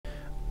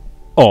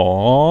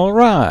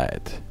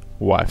Alright,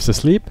 wife's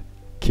asleep,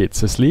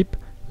 kids asleep,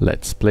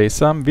 let's play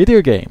some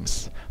video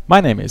games.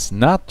 My name is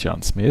not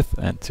John Smith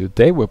and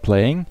today we're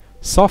playing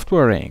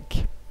Software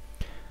Inc.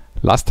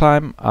 Last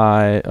time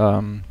I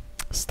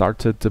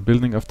started the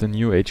building of the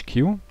new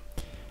HQ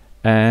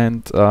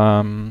and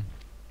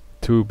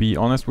to be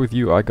honest with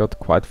you, I got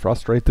quite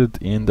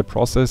frustrated in the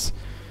process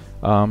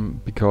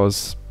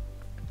because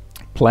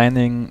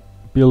planning,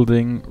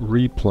 building,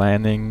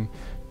 replanning,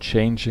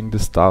 changing the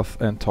stuff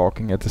and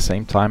talking at the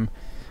same time,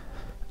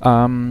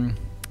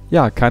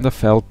 yeah, kind of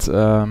felt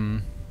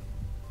not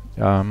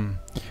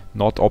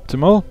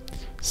optimal.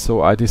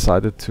 So I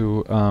decided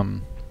to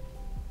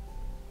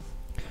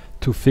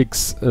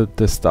fix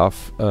the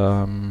stuff,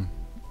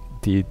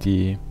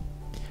 the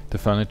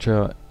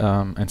furniture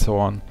and so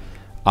on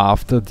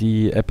after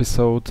the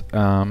episode,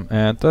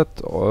 and that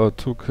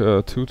took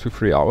 2 to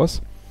 3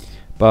 hours.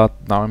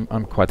 But now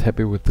I'm quite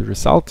happy with the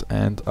result,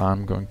 and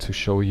I'm going to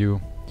show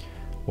you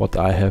what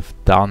I have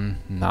done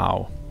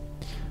now.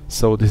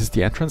 So this is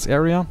the entrance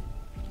area.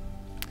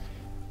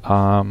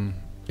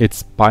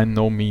 It's by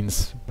no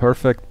means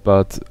perfect,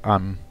 but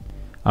I'm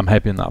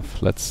happy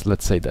enough.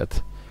 Let's say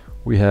that.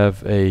 We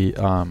have a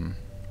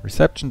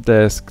reception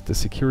desk, the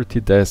security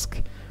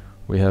desk.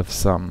 We have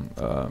some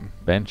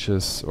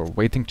benches or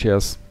waiting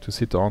chairs to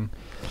sit on.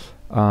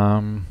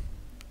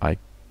 I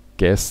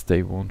guess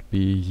they won't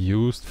be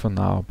used for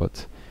now,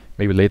 but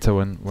maybe later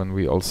when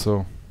we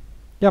also,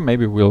 yeah,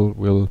 maybe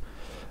we'll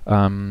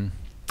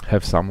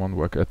have someone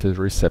work at the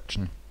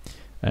reception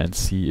and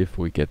see if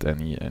we get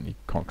any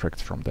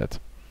contracts from that.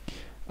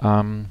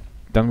 Then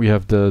we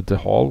have the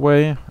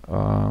hallway.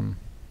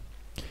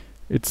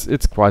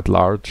 It's quite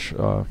large,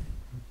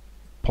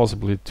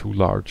 possibly too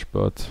large,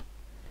 but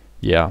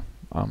yeah,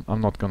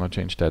 I'm not gonna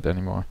change that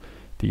anymore.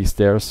 The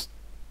stairs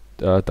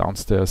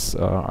downstairs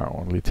are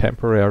only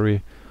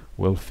temporary.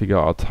 We'll figure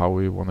out how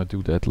we want to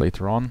do that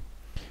later on.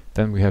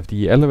 Then we have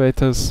the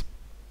elevators.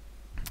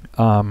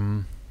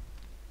 On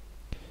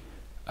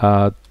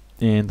the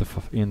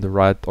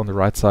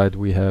right side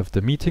we have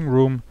the meeting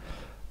room.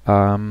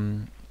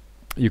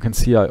 You can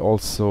see I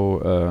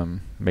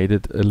also made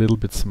it a little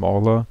bit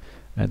smaller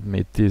and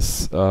made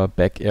this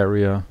back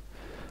area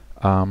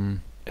a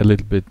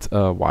little bit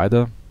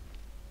wider.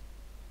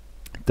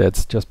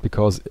 That's just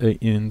because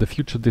in the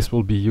future this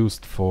will be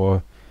used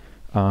for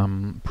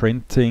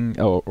printing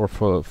or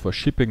for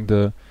shipping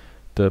the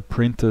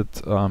printed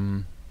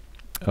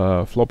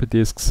floppy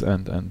disks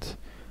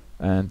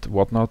and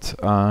whatnot,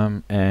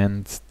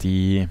 and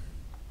the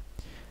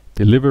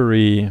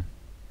delivery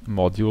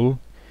module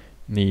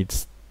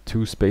needs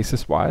 2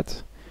 spaces wide.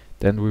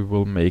 Then we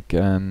will make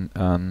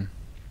an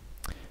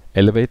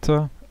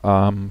elevator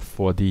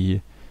for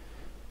the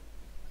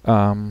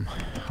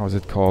how is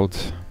it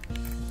called,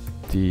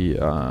 the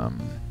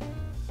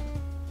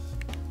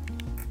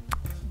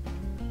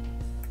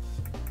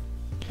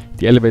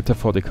elevator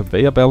for the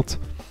conveyor belt.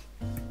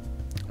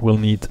 We'll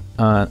need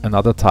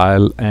another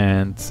tile,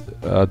 and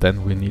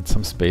then we need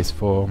some space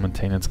for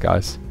maintenance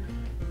guys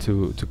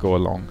to go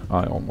along.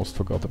 I almost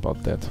forgot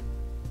about that.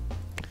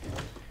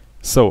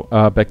 So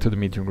back to the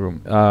meeting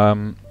room.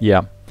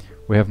 Yeah,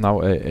 we have now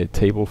a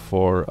table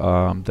for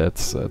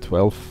that's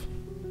 12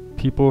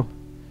 people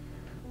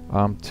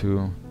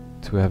to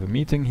have a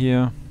meeting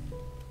here.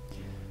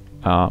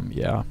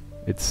 Yeah,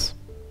 it's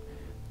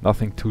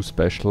nothing too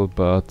special,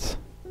 but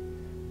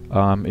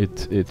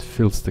it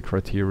fills the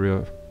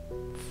criteria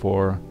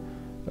for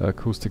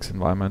acoustics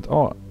environment.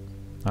 Oh,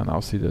 I now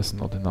see there's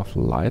not enough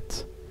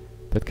light.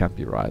 That can't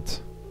be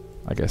right.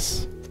 I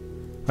guess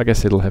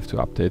it'll have to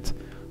update.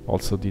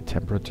 Also, the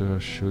temperature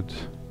should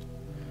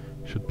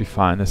be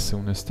fine as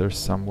soon as there's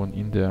someone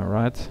in there,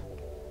 right?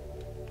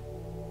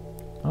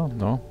 Oh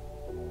no.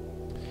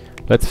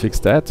 Let's fix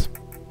that.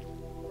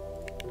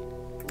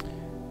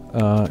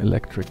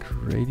 Electric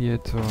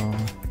radiator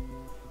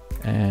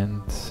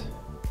and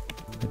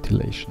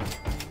ventilation.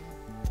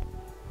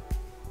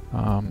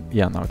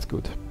 Yeah, now it's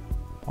good.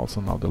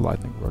 Also now the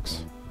lighting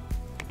works.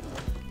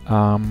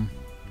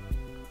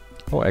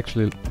 Oh,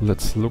 actually,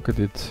 let's look at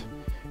it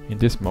in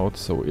this mode,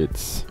 so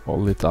it's all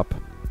lit up.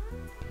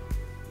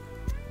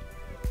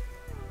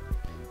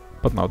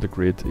 But now the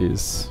grid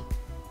is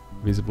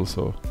visible,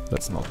 so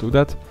let's not do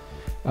that.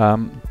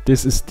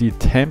 This is the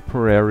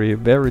temporary,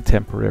 very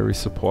temporary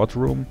support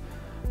room.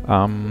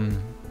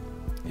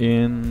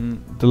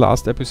 In the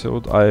last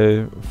episode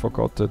I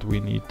forgot that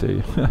we need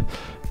a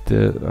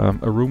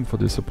room for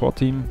the support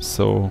team,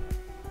 so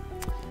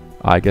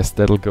I guess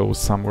that'll go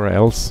somewhere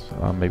else,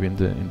 maybe in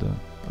the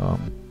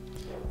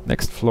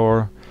next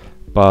floor.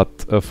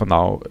 But for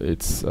now,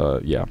 it's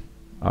yeah,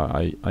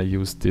 I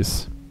use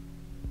this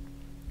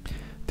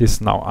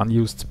now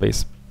unused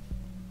space.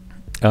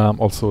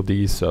 Also,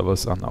 the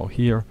servers are now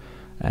here,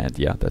 and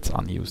yeah, that's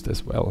unused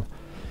as well.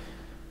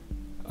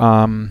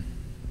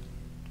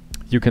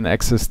 You can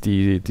access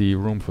the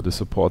room for the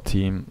support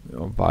team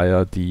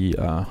via the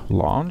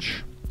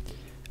lounge.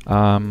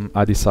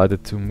 I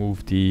decided to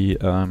move the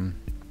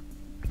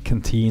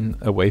canteen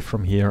away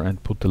from here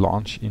and put the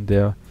lounge in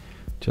there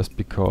just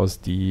because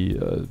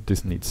the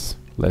this needs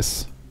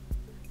less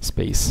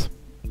space.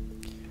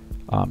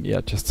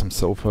 Yeah, just some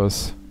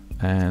sofas,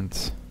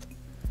 and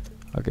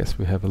I guess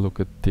we have a look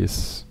at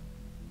this.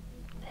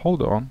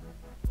 Hold on,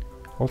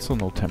 also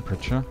no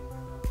temperature.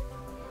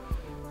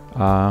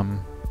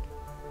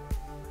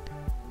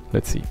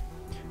 Let's see,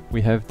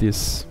 we have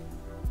this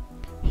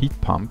heat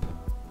pump,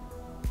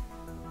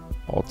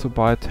 also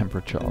by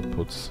temperature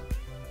outputs.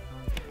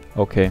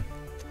 Okay,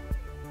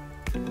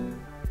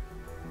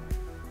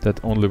 that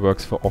only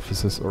works for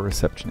offices or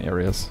reception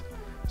areas,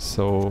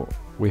 so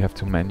we have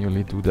to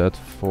manually do that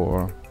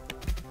for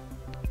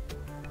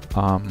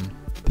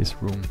this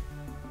room.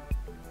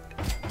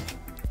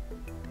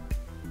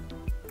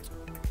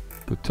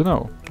 Good to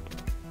know.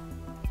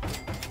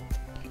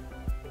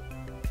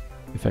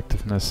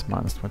 Effectiveness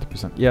minus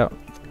 20%. Yeah,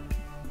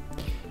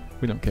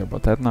 we don't care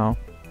about that now.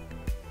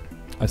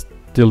 I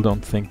still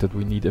don't think that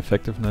we need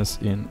effectiveness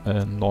in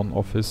a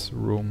non-office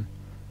room,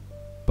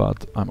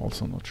 but I'm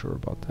also not sure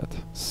about that.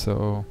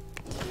 So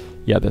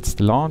yeah, that's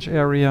the lounge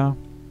area.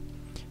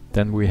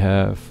 Then we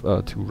have 2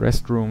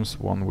 restrooms,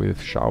 one with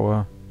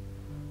shower,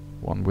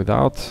 one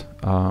without.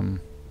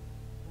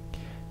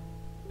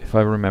 If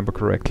I remember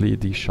correctly,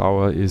 the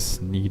shower is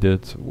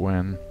needed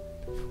when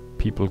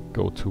people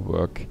go to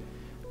work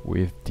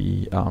with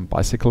the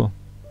bicycle,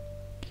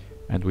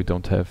 and we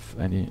don't have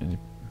any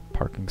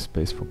parking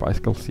space for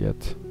bicycles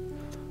yet.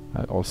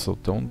 I also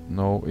don't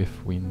know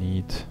if we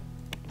need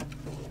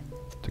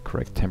the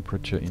correct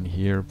temperature in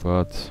here,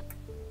 but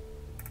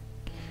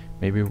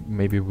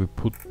maybe we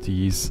put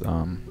these.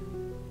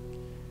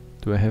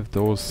 Do I have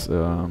those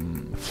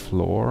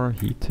floor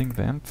heating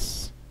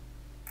vents?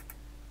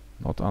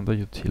 Not under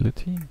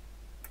utility?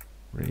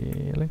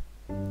 Really?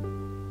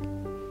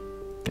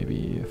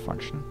 Maybe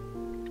function?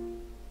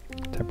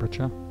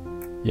 Temperature?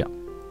 Yeah.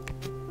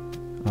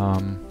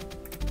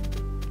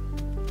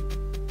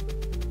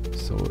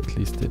 So at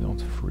least they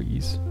don't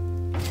freeze.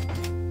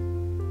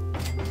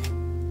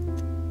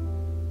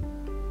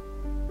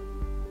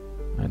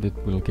 And it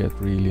will get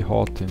really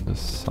hot in the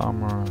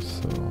summer,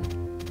 so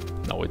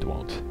no, it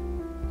won't.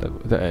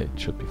 It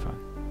should be fine.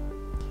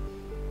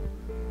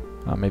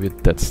 Maybe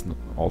that's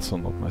also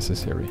not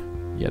necessary.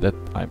 Yeah,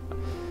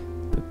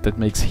 that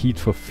makes heat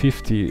for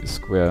 50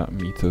 square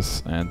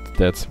meters, and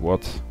that's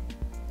what,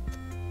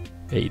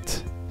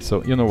 8.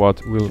 So you know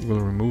what? We'll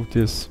remove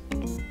this,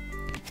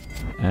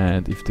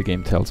 and if the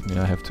game tells me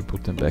I have to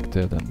put them back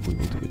there, then we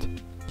will do it.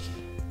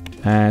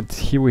 And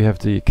here we have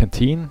the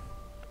canteen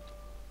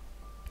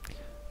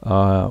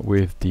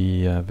with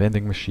the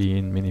vending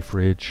machine, mini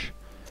fridge,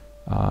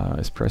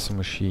 espresso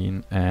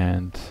machine,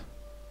 and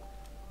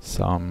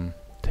some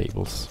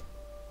tables.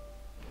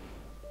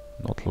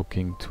 Not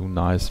looking too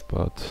nice,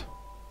 but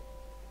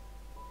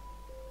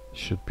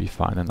should be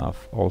fine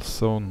enough.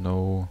 Also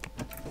no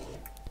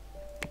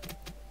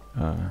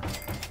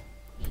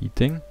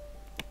heating,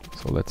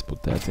 so let's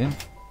put that in.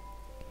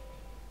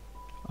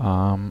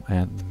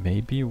 And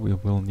maybe we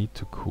will need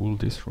to cool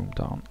this room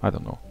down. I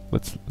don't know.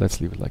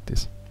 Let's leave it like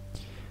this.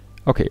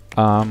 Okay.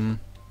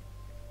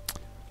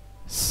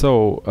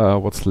 So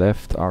what's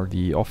left are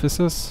the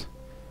offices.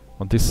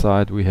 On this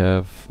side we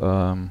have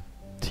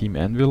Team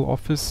Anvil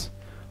office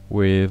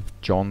with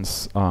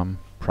John's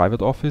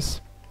private office.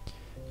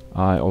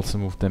 I also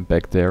moved them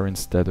back there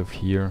instead of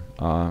here.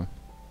 I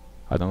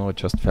don't know, it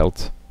just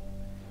felt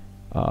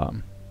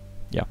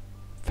yeah,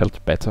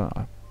 felt better.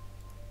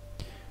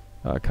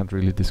 I can't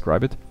really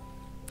describe it.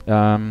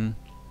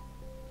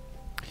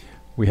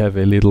 We have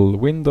a little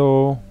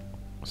window,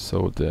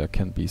 so there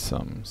can be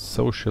some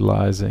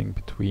socializing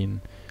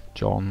between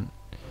John.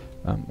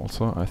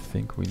 Also, I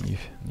think we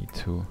need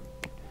to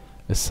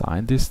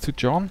assign this to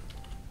John.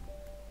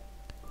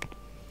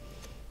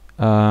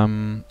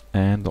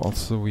 And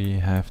also we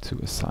have to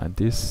assign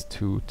this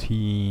to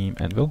Team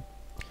Anvil,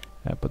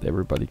 but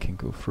everybody can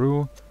go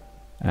through.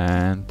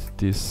 And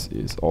this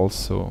is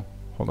also,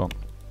 hold on,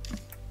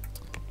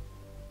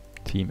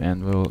 Team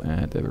Anvil,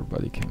 and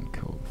everybody can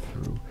go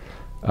through.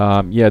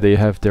 Yeah, they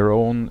have their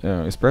own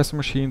espresso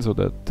machine, so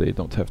that they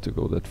don't have to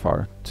go that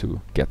far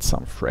to get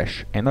some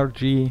fresh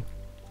energy.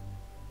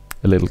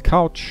 A little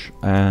couch,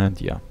 and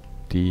yeah,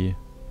 the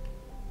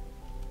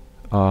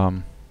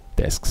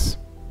desks.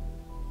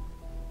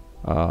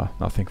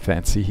 Nothing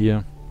fancy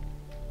here.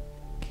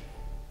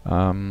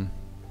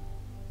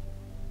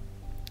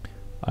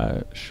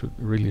 I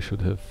really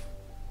should have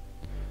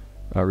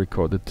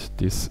recorded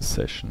this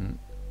session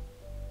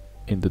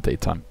in the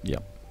daytime. Yeah,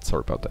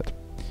 sorry about that.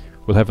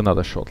 We'll have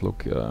another short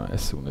look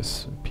as soon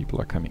as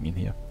people are coming in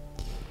here.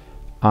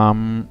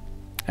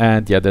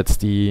 And yeah, that's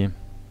the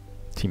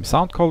Team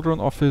Sound Cauldron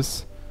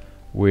office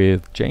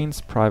with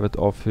Jane's private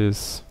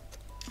office.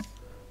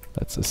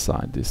 Let's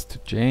assign this to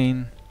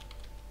Jane.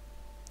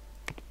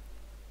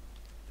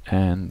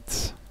 And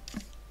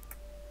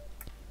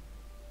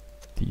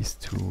these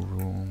 2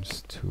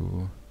 rooms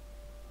to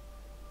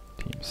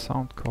Team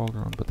Sound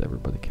Cauldron, but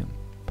everybody can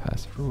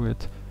pass through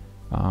it.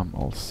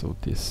 Also,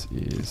 this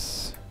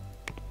is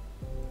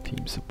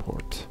Team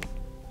Support.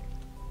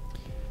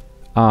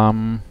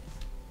 Yeah,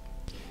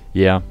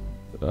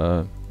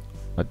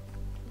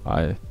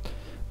 I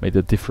made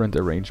a different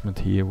arrangement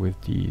here with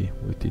the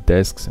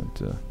desks and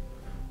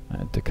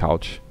the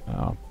couch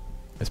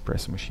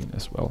espresso machine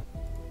as well.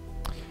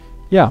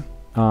 Yeah,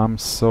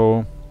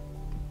 so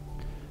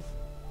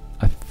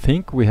I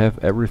think we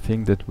have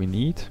everything that we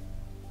need,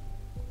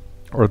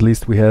 or at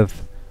least we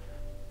have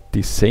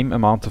the same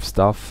amount of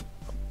stuff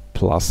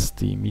plus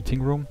the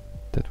meeting room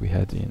that we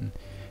had in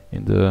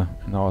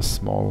our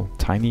small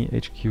tiny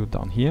HQ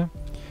down here.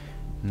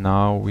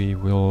 Now we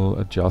will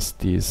adjust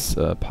these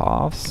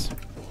paths.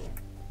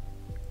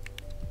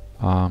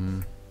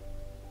 I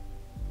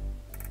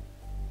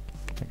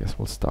guess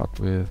we'll start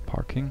with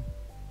parking.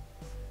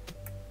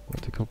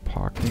 Vertical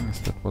parking,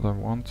 is that what I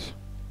want?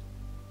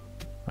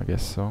 I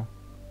guess so.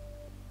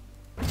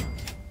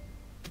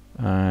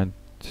 And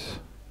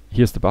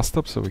here's the bus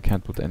stop, so we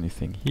can't put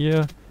anything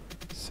here.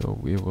 So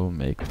we will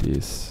make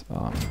this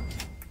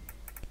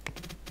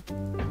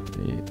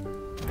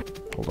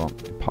hold on,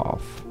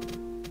 path.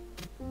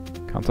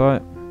 Can't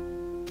I?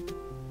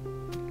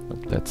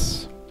 Nope,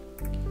 that's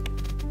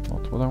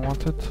not what I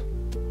wanted.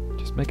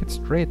 Just make it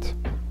straight.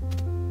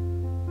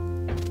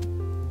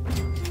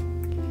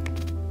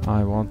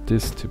 I want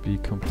this to be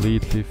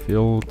completely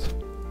filled.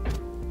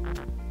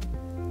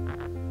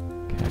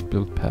 Can't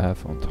build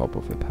path on top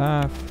of a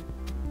path.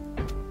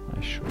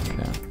 I sure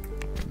can.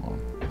 Come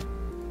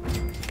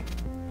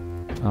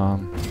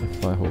on.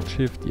 If I hold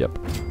shift, yep.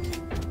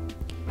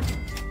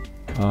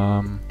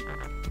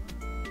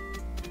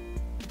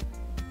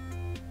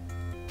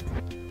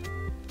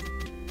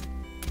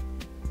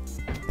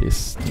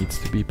 This needs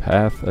to be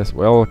path as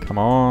well, come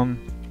on.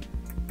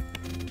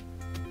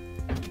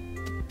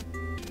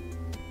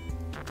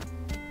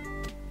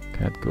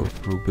 Can't go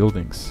through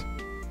buildings.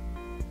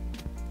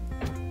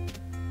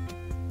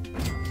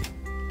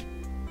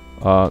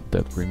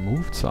 That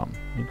removed some.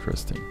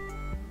 Interesting.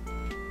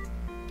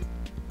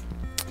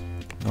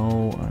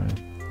 No, I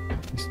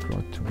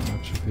destroyed too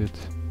much of it.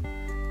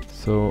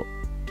 So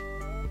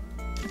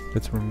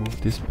let's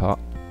remove this part.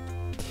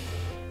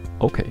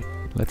 Okay,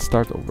 let's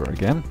start over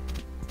again.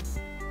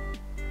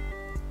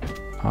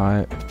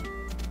 I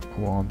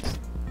want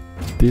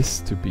this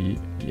to be,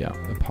 yeah,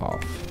 a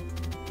path.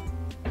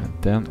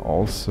 And then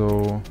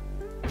also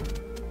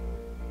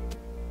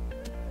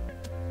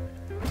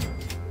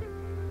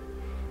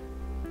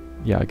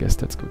yeah, I guess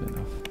that's good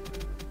enough.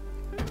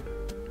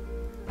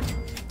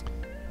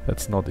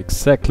 That's not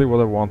exactly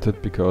what I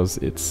wanted because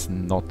it's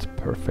not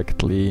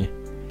perfectly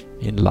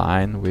in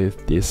line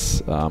with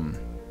this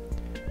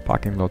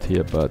parking lot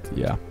here, but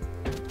yeah.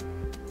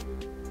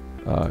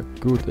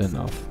 Good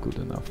enough, good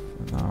enough.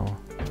 And now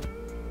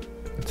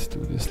let's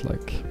do this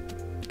like,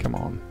 come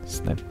on,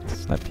 snap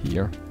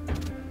here.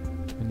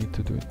 We need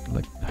to do it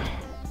like,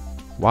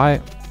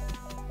 why?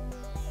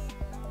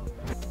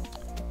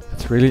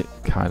 It's really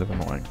kind of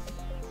annoying.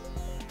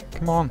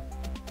 Come on.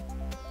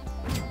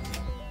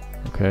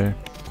 Okay.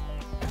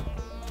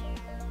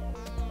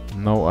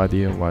 No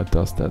idea why it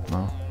does that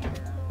now.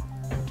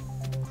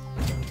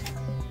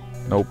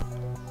 Nope.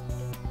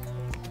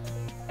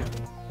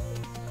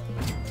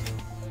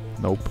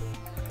 Nope.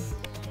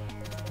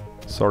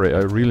 Sorry, I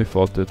really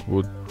thought that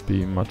would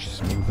be much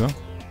smoother.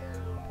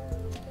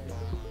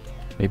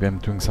 Maybe I'm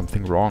doing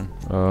something wrong.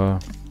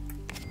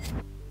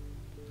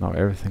 Now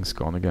everything's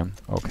gone again.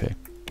 Okay.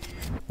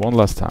 One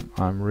last time.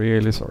 I'm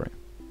really sorry.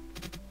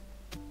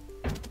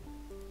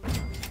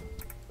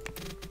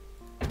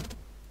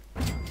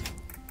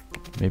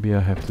 Maybe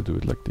I have to do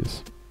it like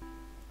this.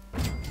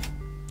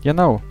 Yeah,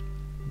 no.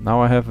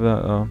 Now I have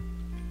a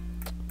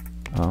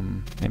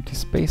empty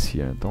space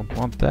here. Don't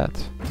want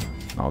that.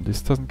 Now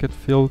this doesn't get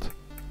filled.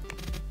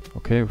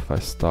 Okay, if I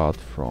start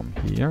from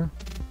here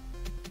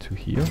to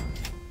here.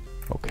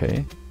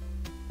 Okay.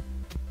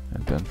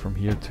 And then from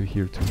here to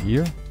here to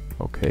here.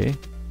 Okay.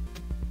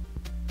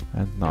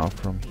 And now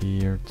from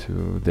here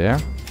to there.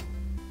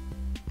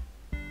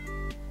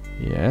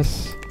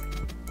 Yes.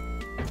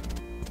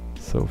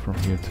 So from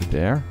here to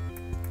there.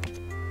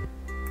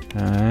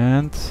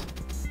 And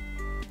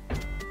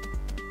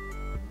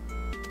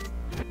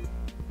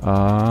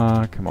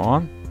come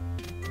on.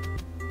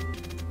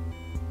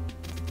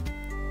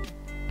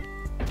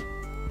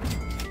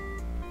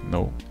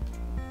 No.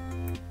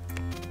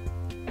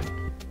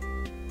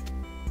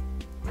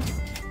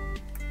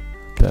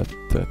 That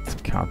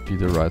can't be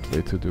the right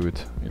way to do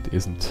it. It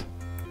isn't.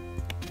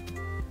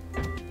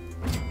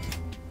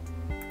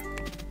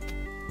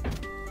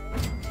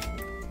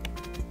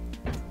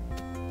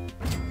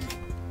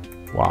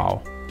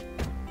 Wow.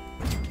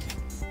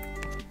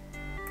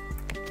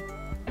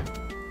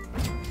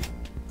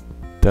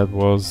 That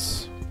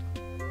was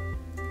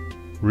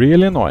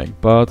really annoying,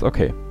 but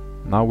okay.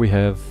 Now we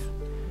have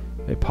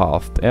a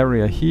pathed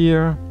area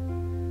here.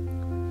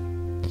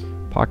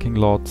 Parking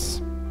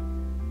lots.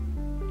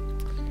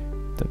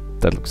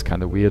 That looks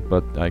kind of weird,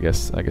 but I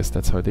guess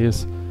that's how it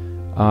is.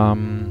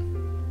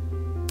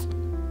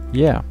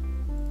 Yeah.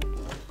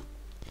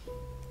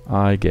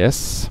 I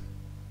guess.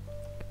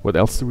 What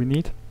else do we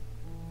need?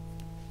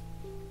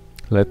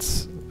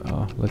 let's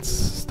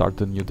start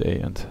the new day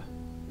and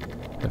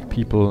have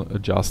people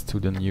adjust to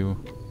the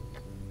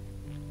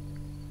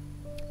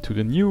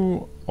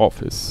new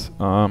office.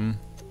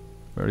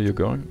 Where are you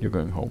going? You're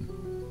going home.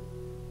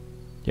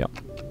 Yeah.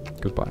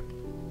 Goodbye.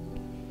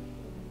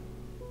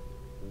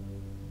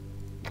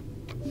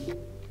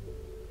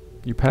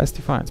 You passed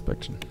the fire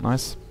inspection.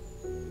 Nice.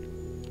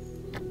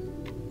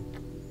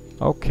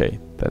 Okay,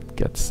 that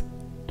gets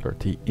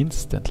dirty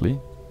instantly.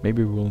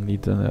 Maybe we'll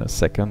need a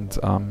second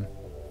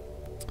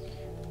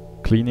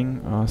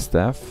cleaning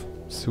staff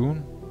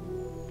soon.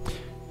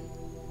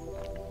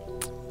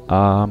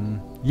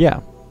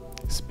 Yeah,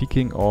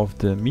 speaking of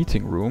the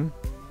meeting room,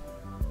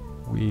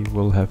 we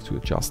will have to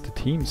adjust the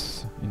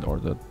teams in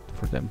order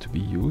for them to be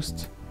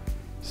used.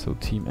 So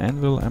Team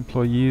Anvil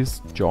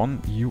employees,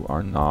 John, you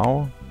are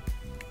now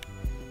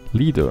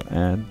leader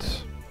and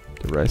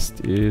the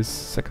rest is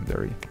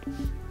secondary.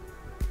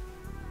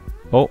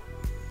 Oh,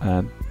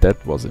 and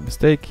that was a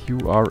mistake. You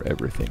are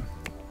everything.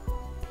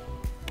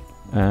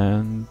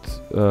 And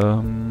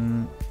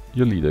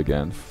you lead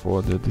again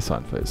for the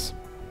design phase.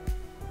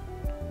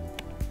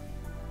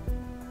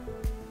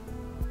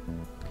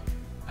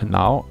 And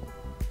now,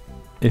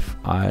 if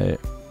I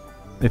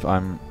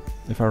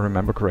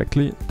remember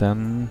correctly,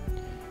 then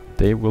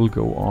they will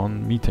go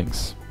on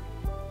meetings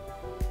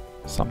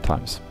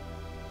sometimes.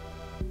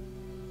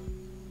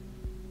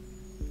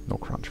 No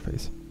crunch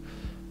phase.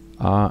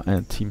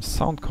 And Team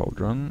Sound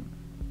Cauldron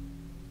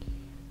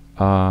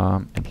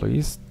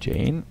employees,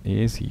 Jane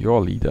is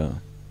your leader.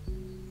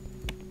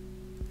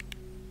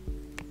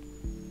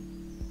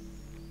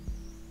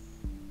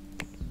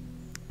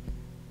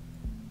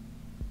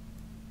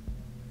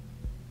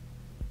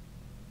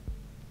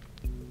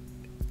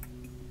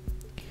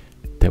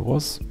 There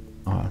was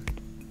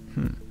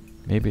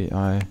maybe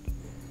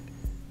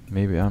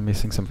I'm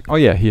missing something. Oh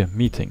yeah, here,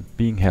 meeting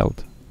being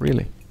held.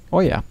 Really?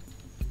 Oh yeah.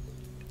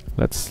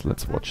 Let's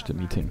watch the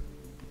meeting.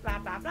 Blah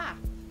blah blah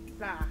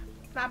blah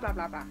blah blah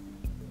blah blah.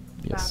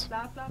 Yes,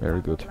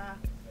 very good.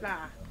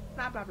 Blah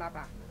blah blah blah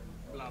blah.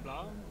 Blah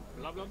blah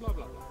blah blah blah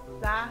blah.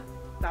 Blah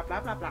blah blah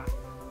blah blah.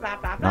 Blah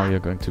blah blah. Now you're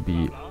going to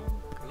be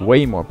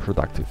way more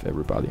productive,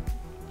 everybody.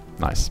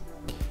 Nice.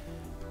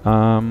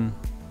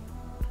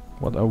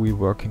 What are we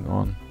working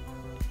on?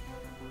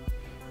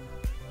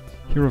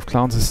 Hero of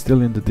Clowns is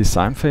still in the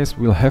design phase.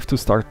 We'll have to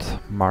start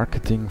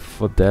marketing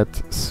for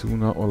that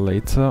sooner or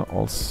later.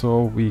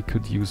 Also, we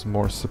could use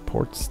more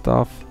support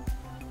stuff.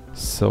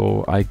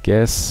 So I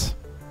guess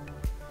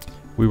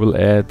we will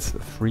add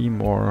 3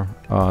 more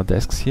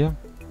desks here.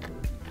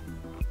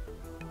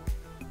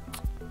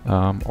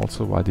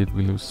 Also, why did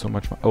we lose so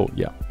much? Oh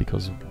yeah,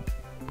 because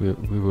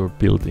we were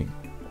building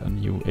a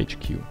new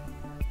HQ.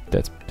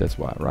 That's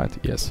why, right?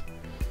 Yes.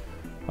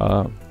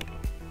 How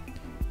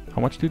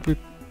much did we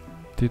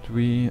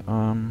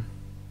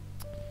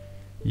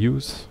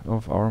use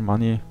of our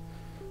money?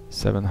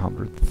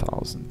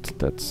 700,000.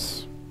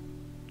 That's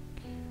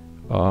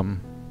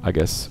I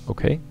guess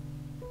okay.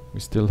 We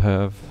still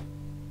have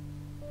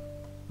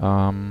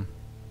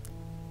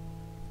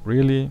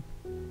really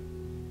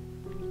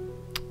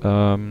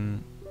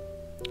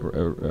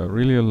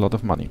really a lot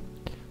of money.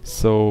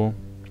 So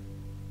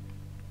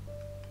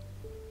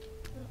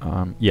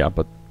yeah,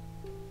 but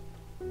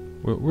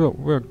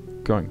we're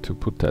going to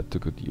put that to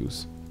good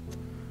use.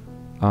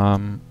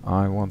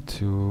 I want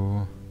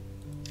to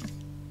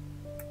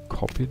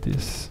copy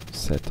this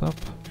setup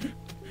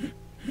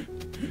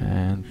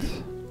and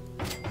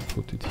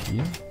put it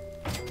here.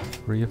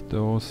 3 of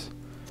those,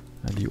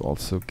 and you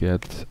also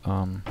get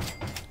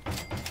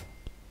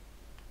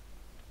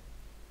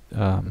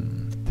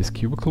these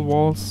cubicle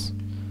walls.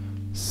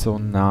 So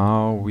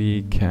now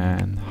we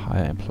can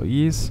hire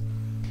employees.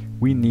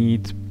 We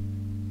need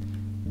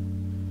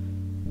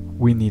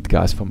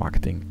guys for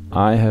marketing.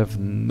 I have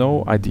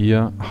no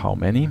idea how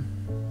many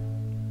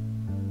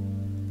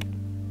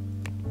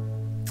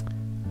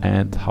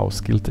and how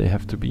skilled they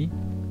have to be,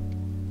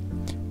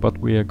 but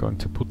we are going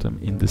to put them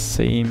in the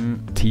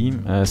same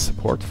team as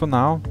support for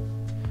now.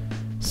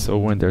 So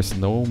when there's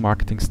no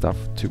marketing stuff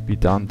to be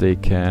done, they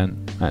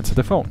can answer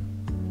the phone.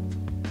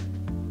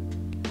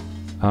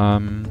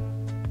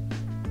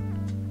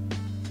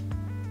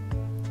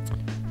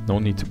 No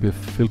need to be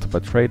filtered by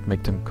trade,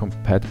 make them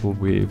compatible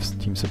with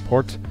team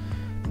support.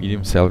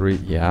 Medium salary,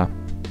 yeah,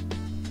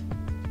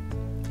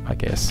 I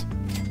guess.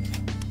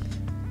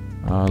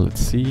 Let's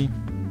see.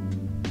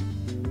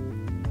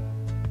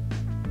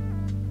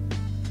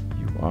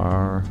 You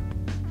are...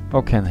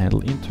 Oh, can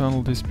handle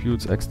internal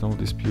disputes, external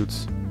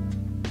disputes.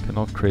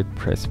 Cannot create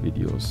press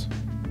videos.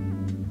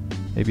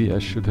 Maybe I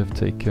should have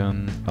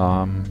taken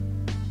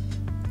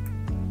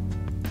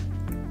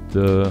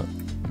the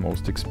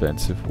most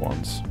expensive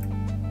ones.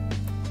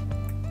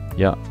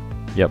 Yeah,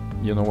 yep,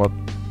 you know what?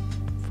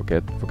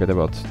 Forget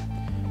about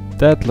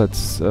that.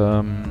 Let's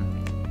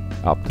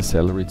up the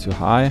salary to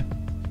high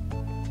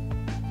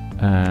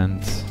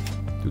and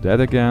do that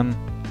again.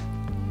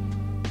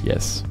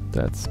 Yes,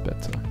 that's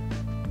better.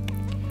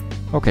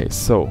 Okay,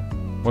 so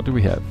what do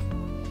we have?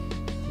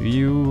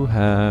 You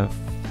have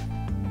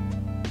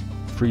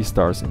 3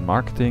 stars in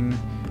marketing,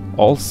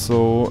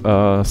 also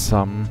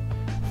some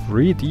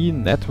 3D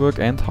network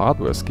and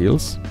hardware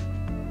skills.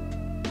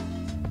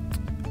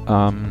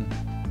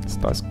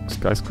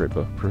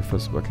 Skyscraper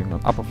prefers working on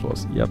upper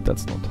floors. Yep,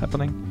 that's not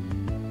happening.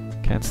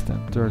 Can't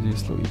stand dirty,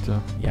 slow eater.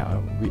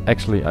 Yeah, we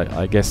actually,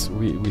 I guess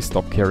we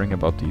stopped caring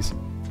about these.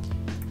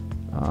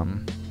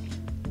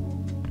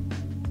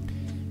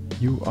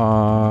 You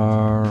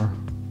are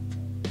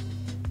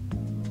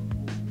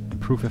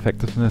improve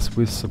effectiveness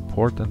with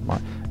support and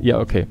yeah,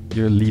 okay.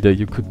 You're a leader.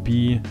 You could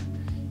be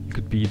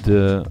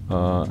the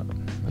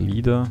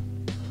leader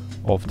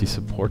of the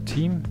support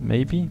team,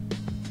 maybe.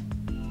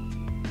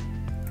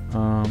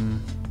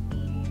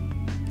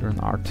 You're an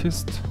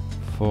artist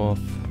for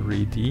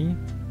 3D.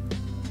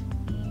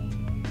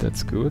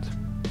 That's good.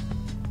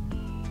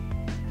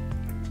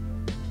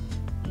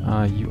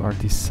 You are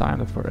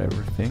designer for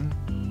everything.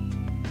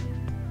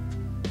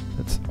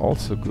 That's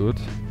also good.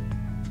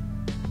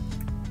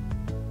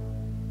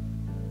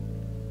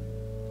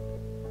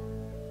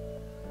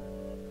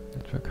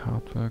 Network,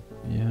 hardware,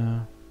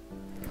 yeah.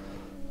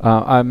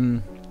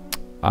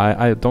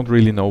 I don't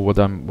really know what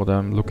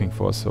I'm looking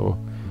for, so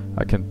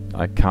I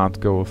can't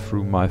go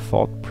through my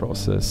thought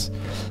process.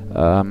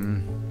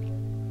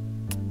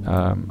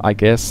 I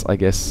guess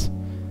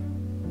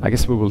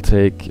we will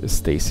take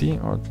Stacy,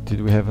 or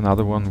did we have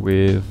another one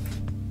with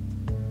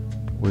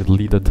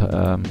leader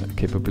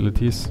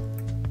capabilities?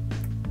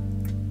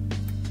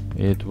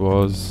 It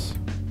was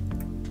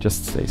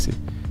just Stacy.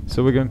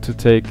 So we're going to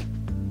take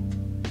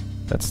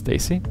that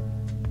Stacy.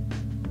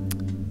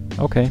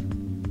 Okay.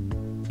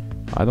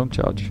 I don't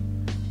judge.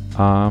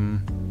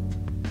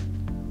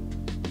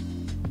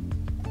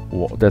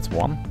 That's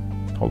 1.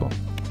 Hold on.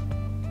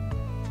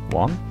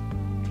 1.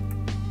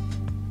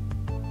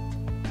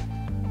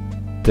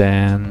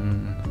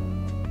 Then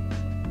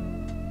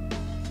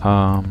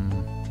I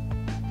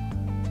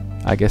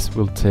guess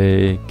we'll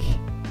take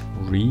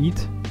Reed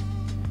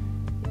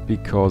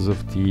because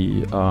of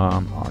the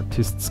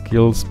artist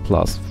skills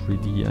plus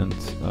 3D and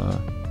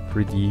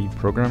 3D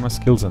programmer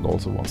skills, and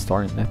also 1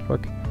 star in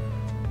network.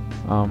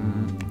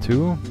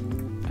 2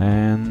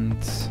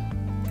 and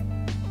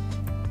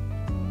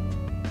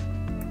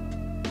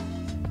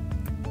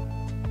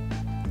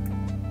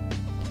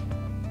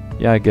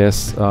yeah, I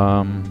guess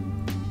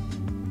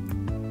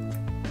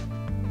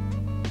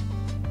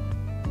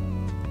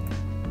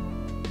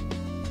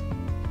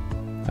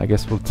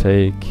we'll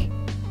take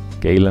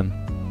Galen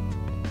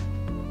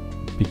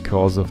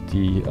because of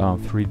the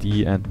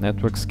 3D and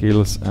network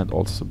skills, and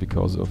also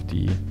because of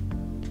the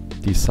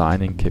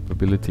designing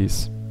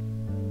capabilities.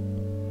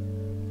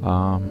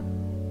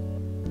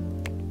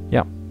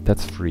 Yeah,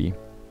 that's 3.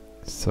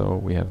 So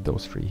we have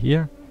those 3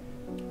 here.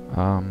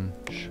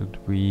 Should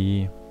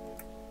we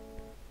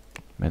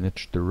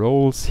manage the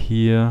roles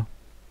here?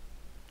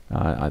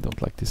 I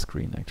don't like this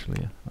screen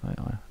actually.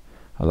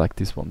 I like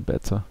this one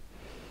better.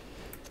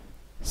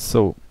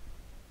 So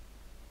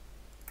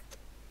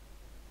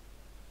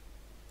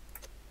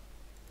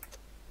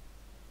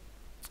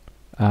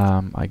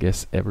I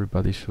guess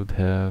everybody should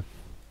have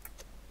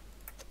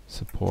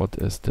support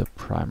as the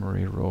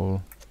primary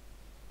role.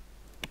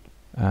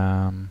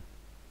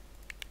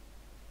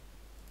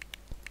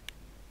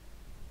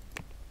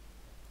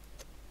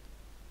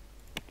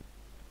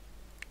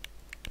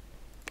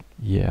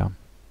 Yeah.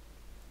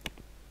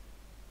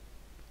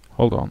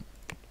 Hold on.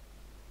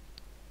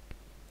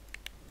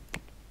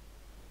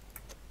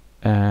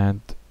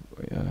 And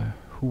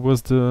who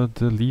was the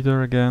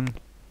leader again?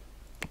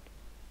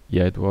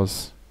 Yeah, it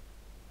was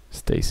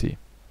Stacy.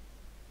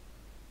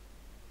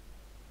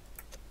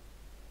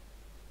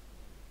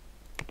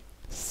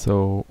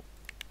 So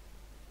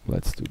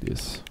let's do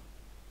this.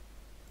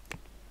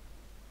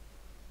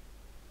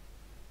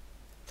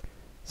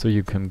 So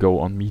you can go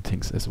on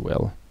meetings as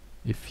well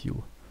if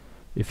you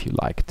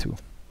like to.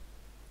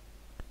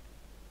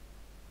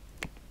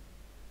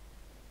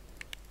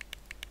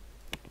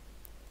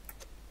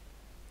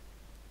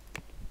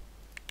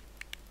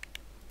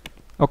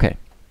 Okay.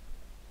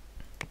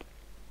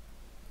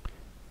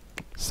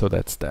 So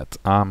that's that.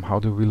 How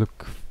do we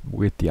look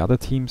with the other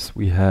teams?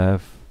 We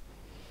have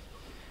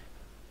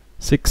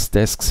 6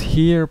 desks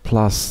here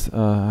plus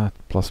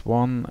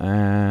 1,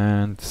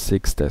 and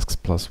 6 desks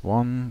plus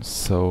 1.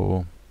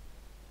 So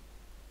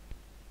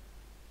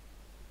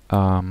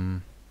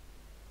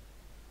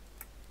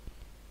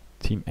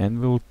Team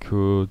Anvil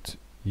could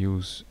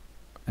use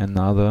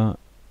another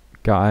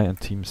guy, and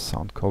Team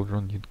Sound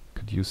Cauldron you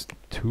could use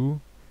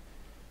 2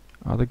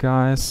 other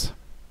guys.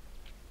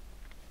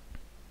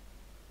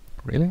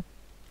 Really?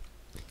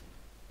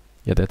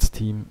 Yeah, that's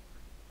the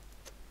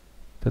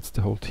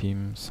whole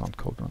team Sound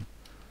Cauldron.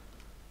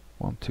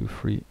 1, 2,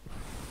 3,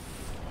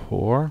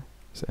 4.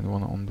 Is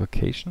anyone on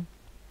vacation?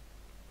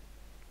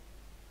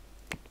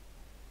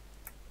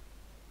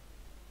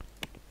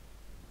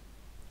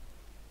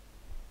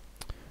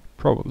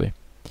 Probably.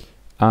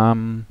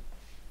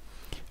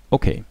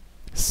 Okay,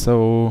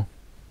 so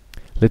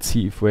let's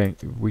see if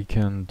we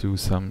can do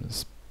some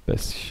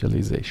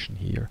specialization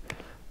here.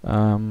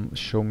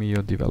 Show me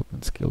your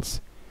development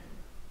skills.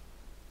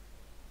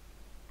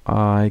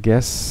 I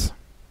guess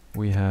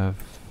we have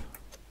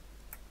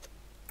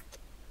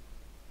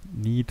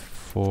need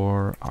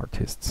for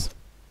artists.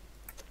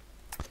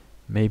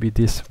 Maybe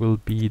this will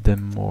be the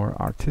more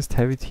artist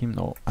heavy team.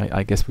 No,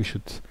 I guess we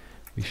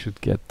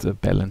should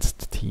get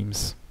balanced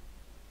teams.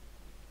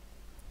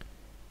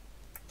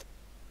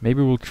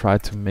 Maybe we'll try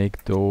to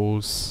make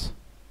those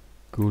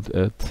good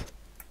at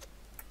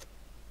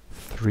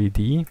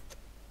 3D.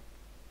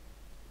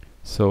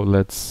 So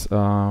let's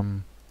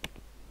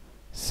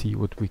see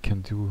what we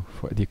can do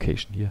for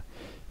education here.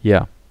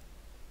 Yeah.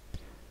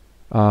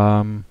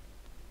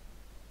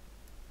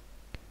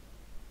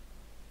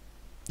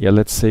 Yeah,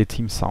 let's say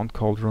Team Sound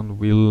Cauldron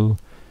will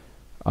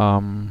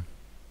in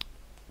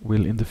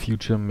the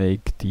future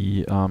make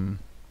the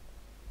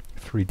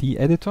 3D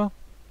editor.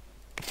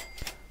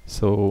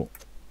 So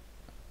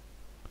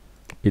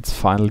it's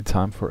finally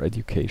time for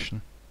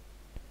education.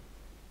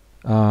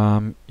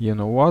 You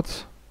know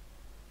what?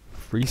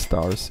 3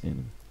 stars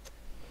in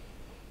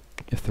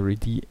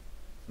 3D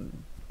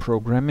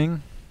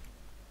programming,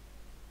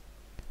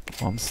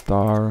 1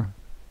 star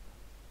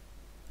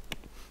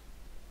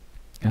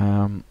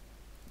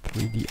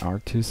 3D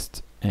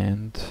artist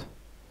and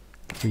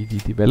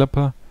 3D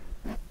developer.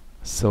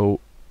 So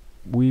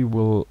we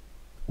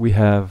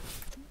have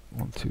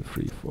 1, 2,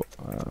 3, 4,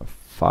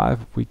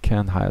 5. We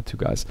can hire 2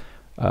 guys,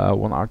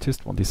 1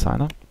 artist, 1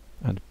 designer,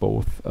 and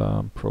both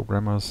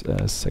programmers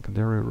as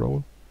secondary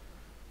role.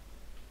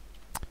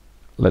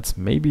 Let's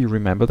maybe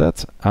remember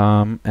that,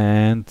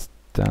 and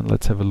then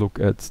let's have a look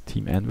at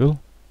Team Anvil.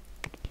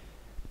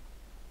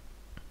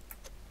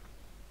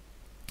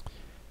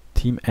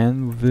 Team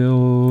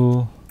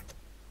Anvil,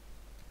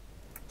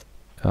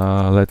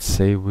 let's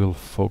say we'll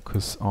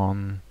focus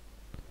on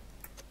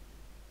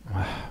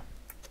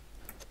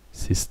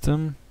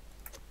system.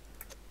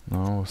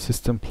 No,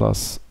 system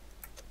plus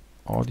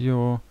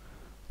audio.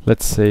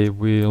 Let's say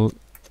we'll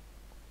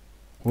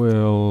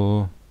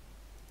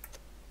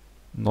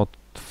not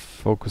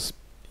focus.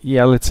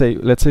 Yeah, let's say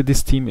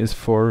this team is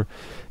for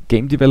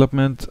game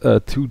development,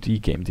 2D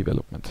game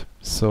development.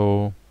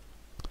 So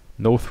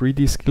no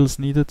 3D skills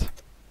needed.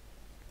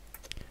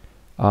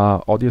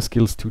 Audio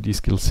skills, 2D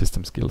skills,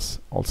 system skills.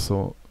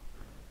 Also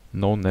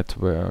no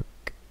network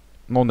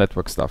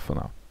stuff for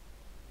now.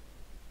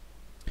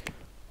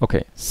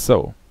 Okay,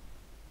 so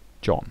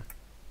John.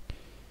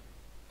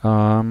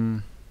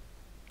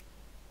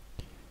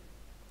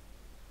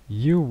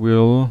 You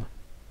will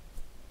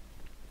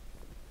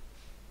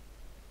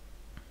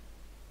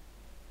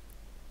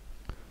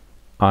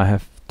I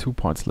have 2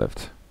 points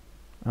left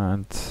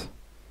and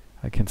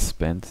I can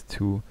spend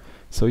 2,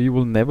 so you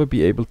will never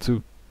be able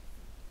to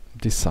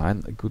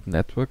design a good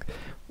network.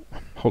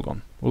 Hold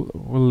on,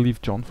 we'll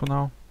leave John for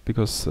now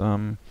because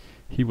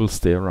he will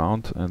stay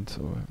around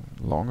and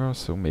longer,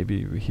 so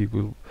maybe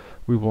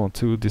we want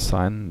to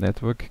design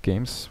network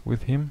games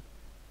with him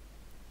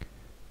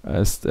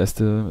as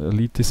the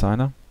lead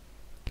designer.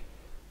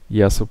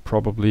 Yeah, so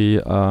probably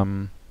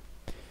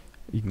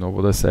ignore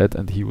what I said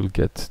and he will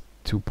get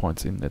 2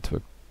 points in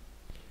network.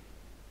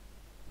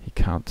 He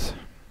can't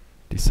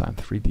design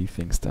 3D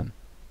things then.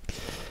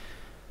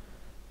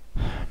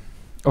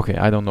 Okay,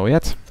 I don't know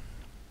yet.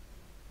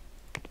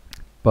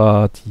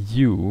 But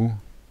you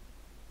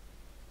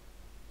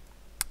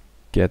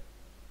get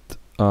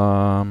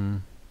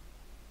let's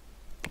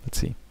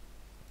see.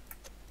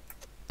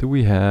 Do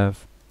we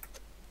have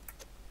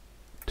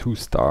 2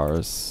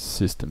 stars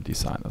system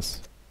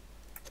designers?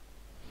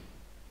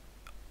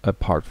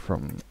 Apart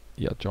from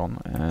John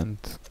and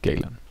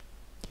Galen.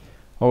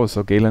 Oh,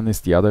 so Galen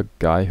is the other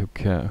guy who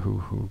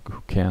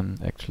can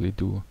actually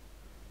do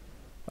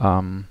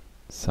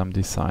some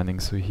designing,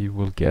 so he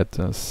will get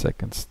a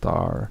 2nd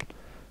star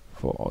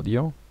for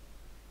audio.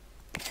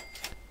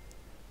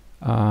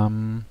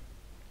 And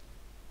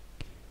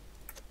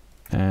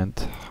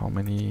how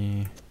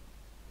many?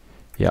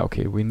 Yeah,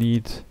 okay, we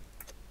need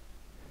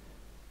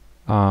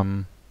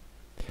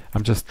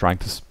I'm just trying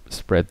to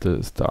spread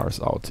the stars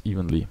out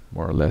evenly,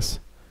 more or less.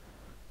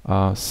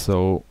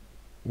 So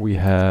we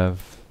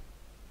have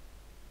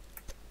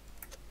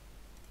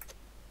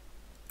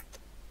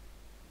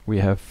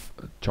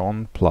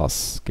John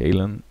plus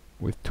Galen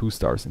with 2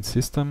 stars in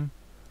system,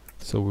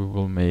 so we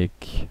will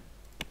make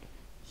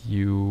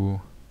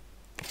you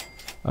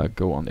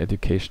go on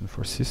education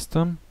for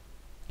system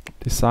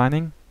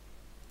designing.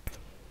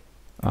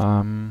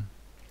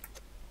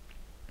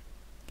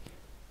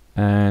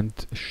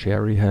 And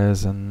Sherry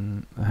has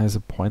a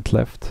point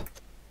left.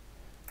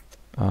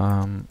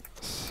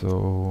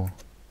 So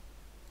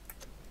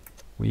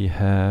we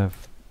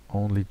have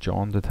only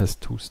John that has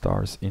 2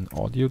 stars in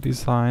audio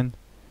design.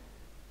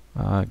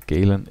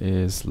 Galen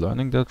is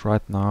learning that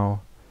right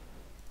now.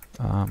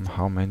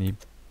 How many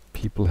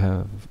people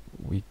have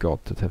we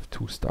got that have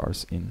 2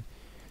 stars in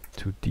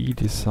 2D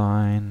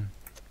design?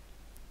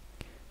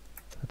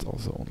 That's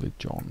also only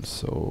John,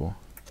 so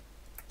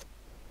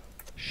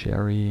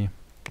Sherry.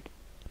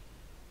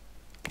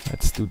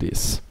 Let's do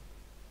this.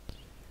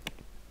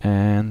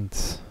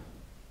 And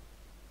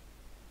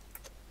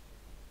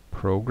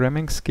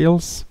programming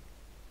skills.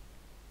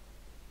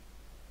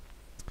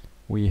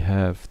 We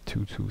have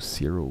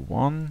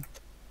 2201,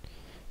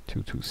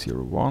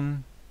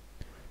 2201,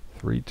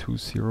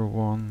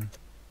 3201,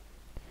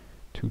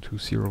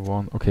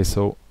 2201. Okay,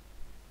 so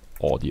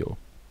audio.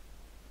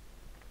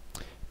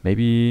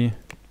 Maybe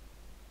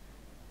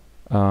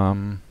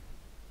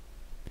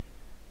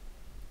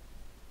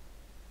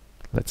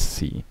let's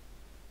see.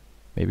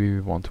 Maybe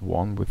we want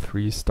one with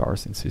 3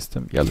 stars in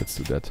system. Yeah, let's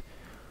do that.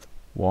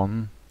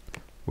 One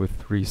with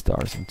 3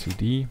 stars in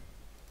 2D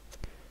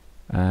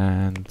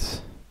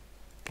and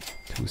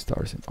 2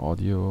 stars in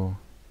audio,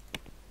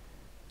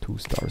 2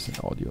 stars in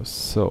audio.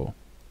 So,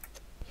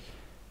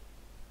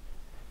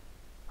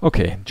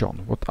 okay,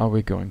 John, what are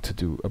we going to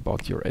do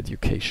about your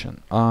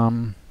education?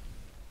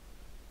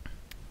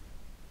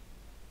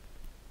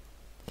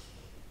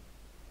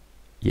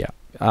 Yeah,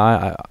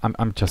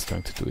 I'm just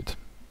going to do it.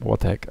 What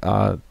the heck?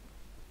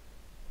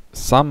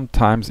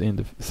 Sometimes in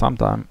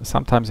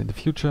the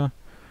future,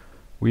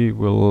 we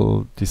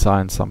will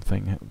design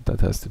something that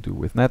has to do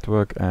with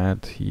network,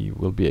 and he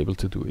will be able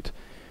to do it.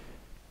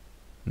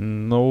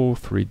 No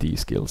 3D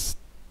skills.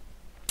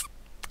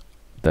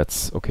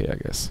 That's okay, I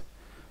guess.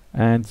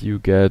 And you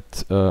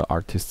get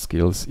artist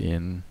skills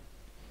in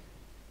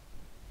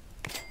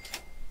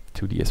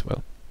 2D as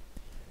well.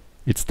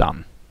 It's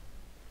done.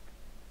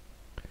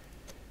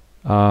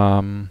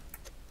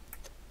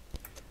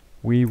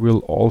 We will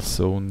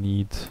also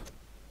need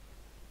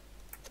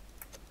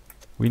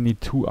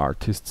 2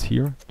 artists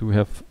here. Do we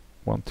have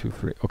 1, 2,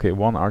 3? Okay,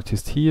 1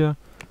 artist here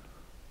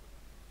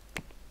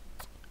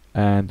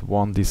and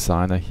 1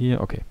 designer here.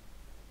 Okay.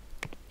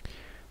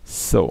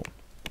 So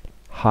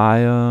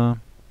hire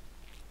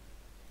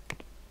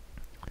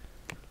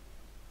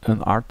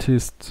an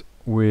artist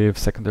with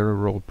secondary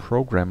role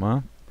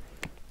programmer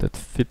that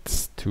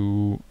fits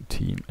to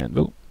Team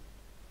Anvil.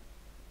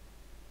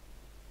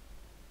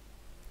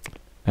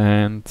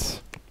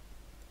 And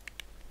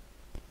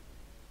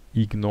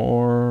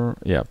ignore,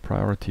 yeah,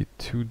 priority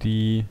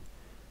 2D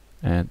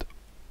and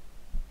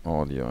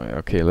audio.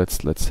 Okay, let's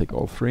take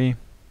all 3.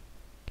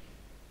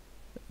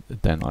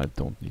 Then I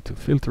don't need to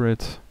filter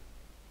it.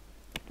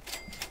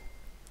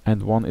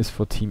 And 1 is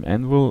for Team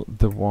Anvil,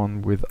 the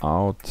one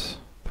without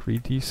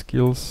 3D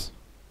skills.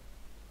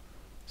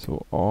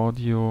 So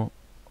audio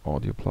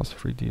plus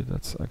 3D,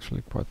 that's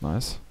actually quite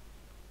nice.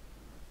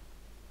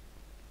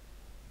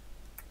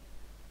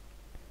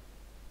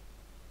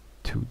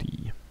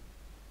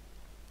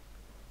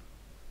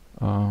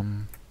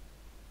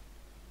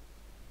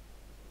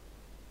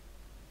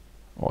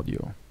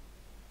 Audio.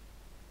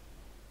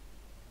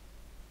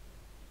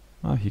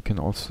 He can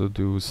also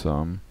do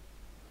some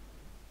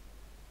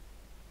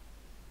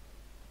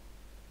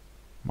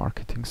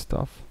marketing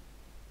stuff.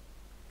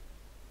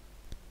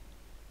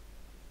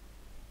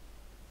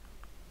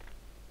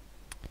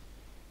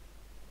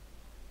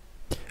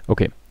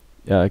 Okay,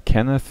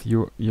 Kenneth,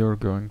 you're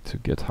going to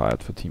get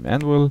hired for Team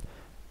Anvil,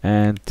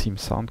 and Team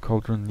Sound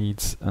Cauldron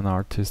needs an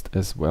artist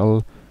as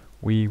well.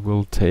 We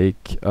will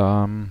take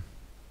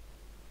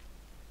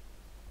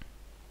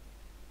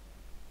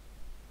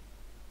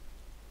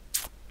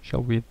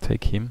shall we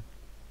take him?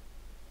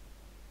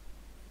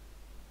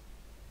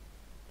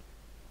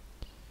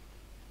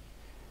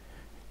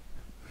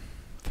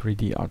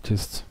 "3D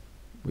artist."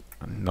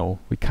 No,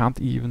 we can't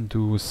even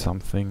do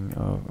something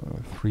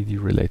 3D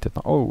related.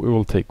 Oh,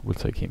 we'll take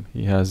him.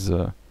 He has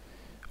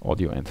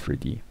audio and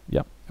 3D.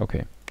 Yeah,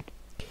 okay.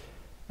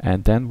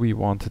 And then we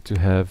wanted to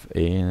have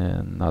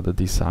another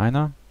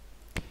designer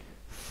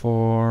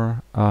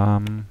for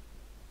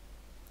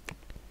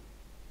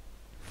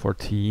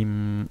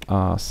Team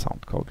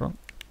Sound Cauldron.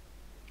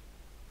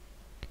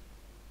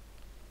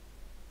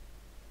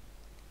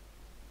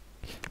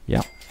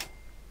 Yeah.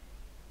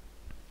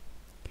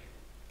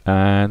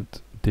 And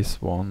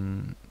this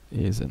one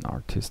is an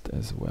artist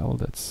as well.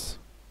 That's,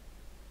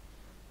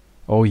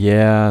 oh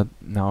yeah,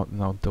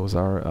 now those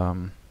are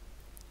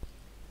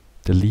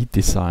the lead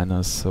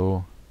designers,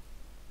 so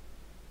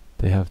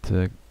they have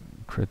the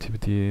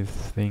creativity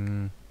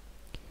thing,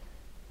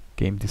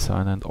 game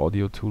designer and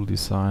audio tool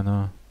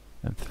designer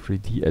and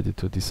 3D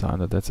editor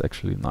designer. That's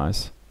actually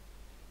nice.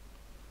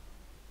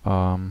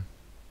 No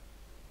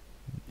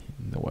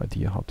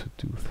idea how to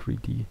do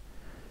 3D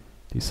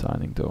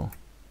designing though.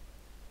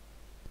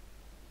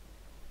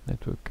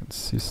 Network and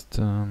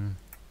system,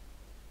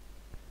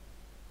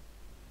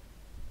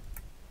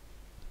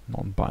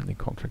 non-binding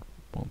contract,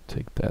 won't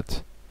take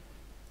that.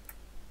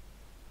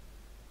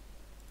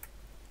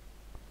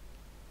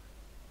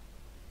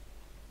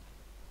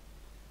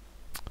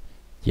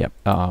 Yep.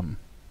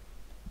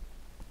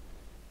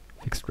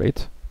 Fixed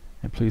rate.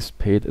 Employees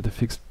paid at a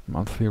fixed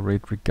monthly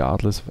rate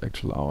regardless of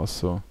actual hours.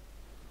 So,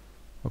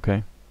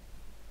 okay,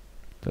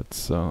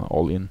 that's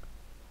all-in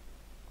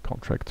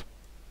contract,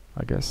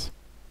 I guess.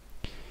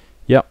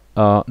 Yeah.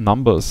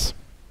 Numbers.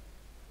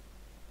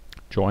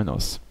 Join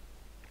us.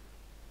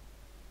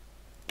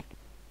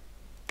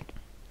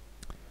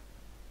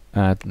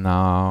 And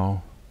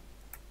now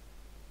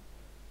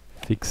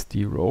fix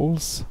the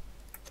roles.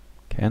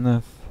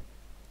 Kenneth,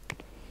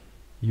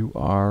 you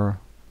are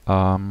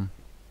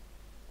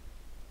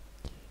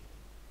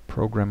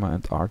programmer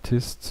and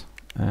artist,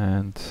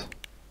 and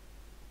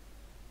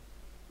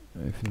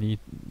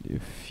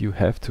if you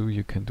have to,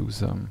 you can do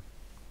some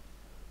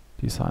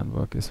design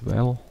work as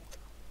well.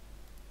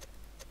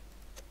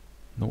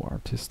 No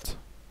artist.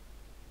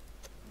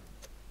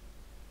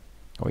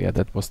 Oh yeah,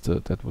 that was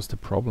the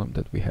problem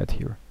that we had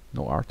here.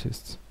 No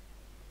artists.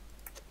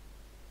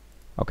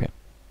 Okay.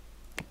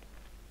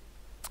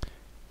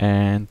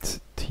 And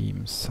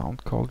team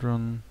Sound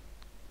Cauldron.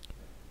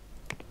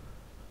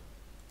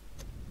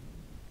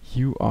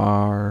 You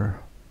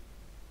are,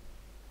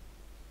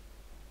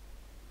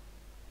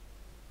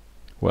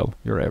 well,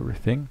 you're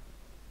everything.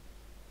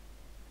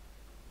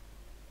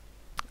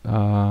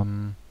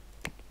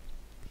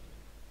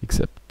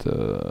 Except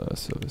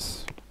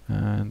service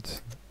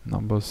and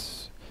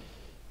numbers.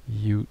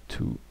 You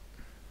to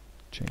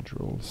change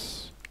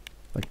roles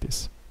like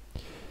this.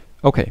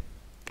 Okay.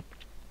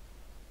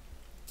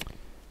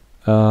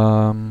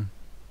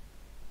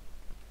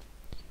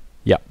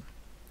 Yeah.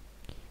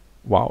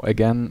 Wow,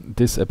 again,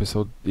 this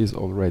episode is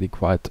already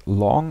quite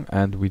long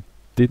and we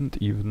didn't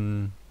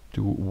even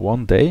do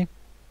one day.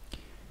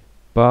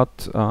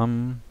 But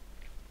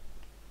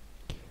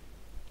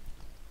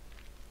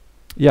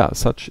yeah,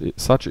 such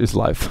is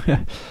life.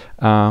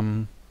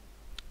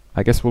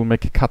 I guess we'll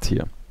make a cut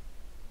here.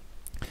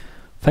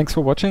 Thanks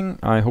for watching.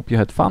 I hope you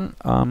had fun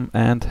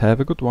and have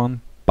a good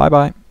one. Bye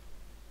bye.